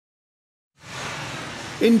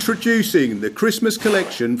Introducing the Christmas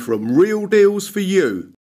collection from Real Deals for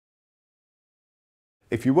You.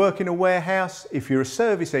 If you work in a warehouse, if you're a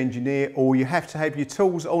service engineer, or you have to have your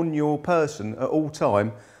tools on your person at all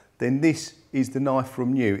time, then this is the knife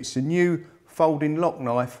from new. It's a new folding lock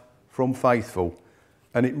knife from Faithfull,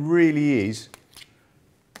 and it really is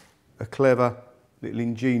a clever little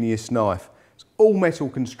ingenious knife. It's all metal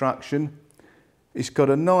construction. It's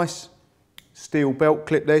got a nice steel belt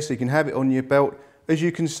clip there so you can have it on your belt. As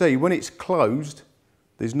you can see, when it's closed,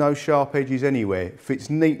 there's no sharp edges anywhere. It fits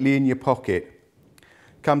neatly in your pocket.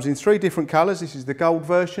 Comes in 3 different colours. This is the gold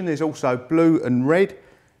version. There's also blue and red.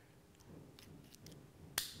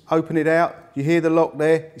 Open it out. You hear the lock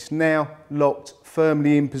there. It's now locked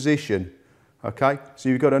firmly in position. Okay, so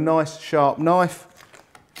you've got a nice sharp knife,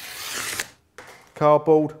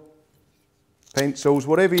 cardboard, pencils,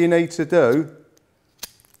 whatever you need to do.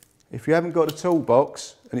 If you haven't got a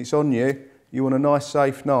toolbox and it's on you, you want a nice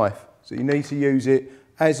safe knife. So you need to use it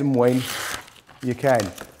as and when you can.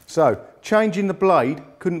 So changing the blade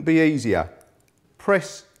couldn't be easier.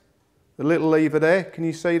 Press the little lever there. Can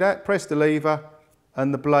you see that? Press the lever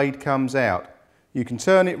and the blade comes out. You can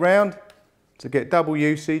turn it round to get double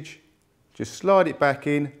usage. Just slide it back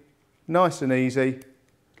in, nice and easy,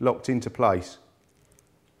 locked into place.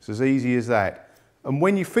 It's as easy as that. And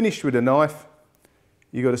when you're finished with a knife,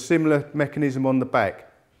 you've got a similar mechanism on the back.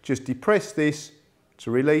 Just depress this to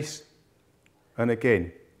release, and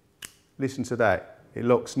again, listen to that. It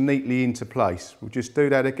locks neatly into place. We'll just do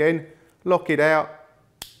that again. Lock it out,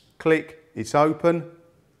 click, it's open.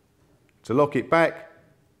 To lock it back,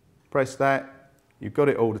 press that. You've got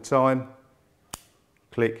it all the time.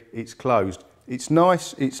 Click, it's closed. It's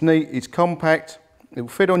nice, it's neat, it's compact. It'll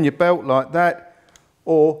fit on your belt like that,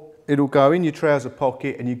 or it'll go in your trouser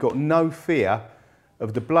pocket and you've got no fear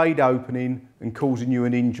of the blade opening and causing you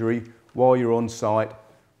an injury while you're on site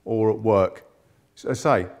or at work. So I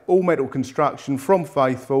say, all metal construction from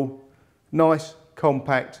Faithfull, nice,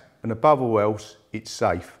 compact, and above all else, it's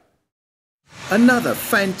safe. Another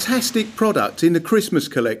fantastic product in the Christmas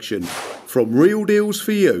collection from Real Deals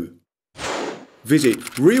for You. Visit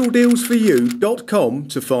realdealsforyou.com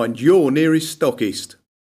to find your nearest stockist.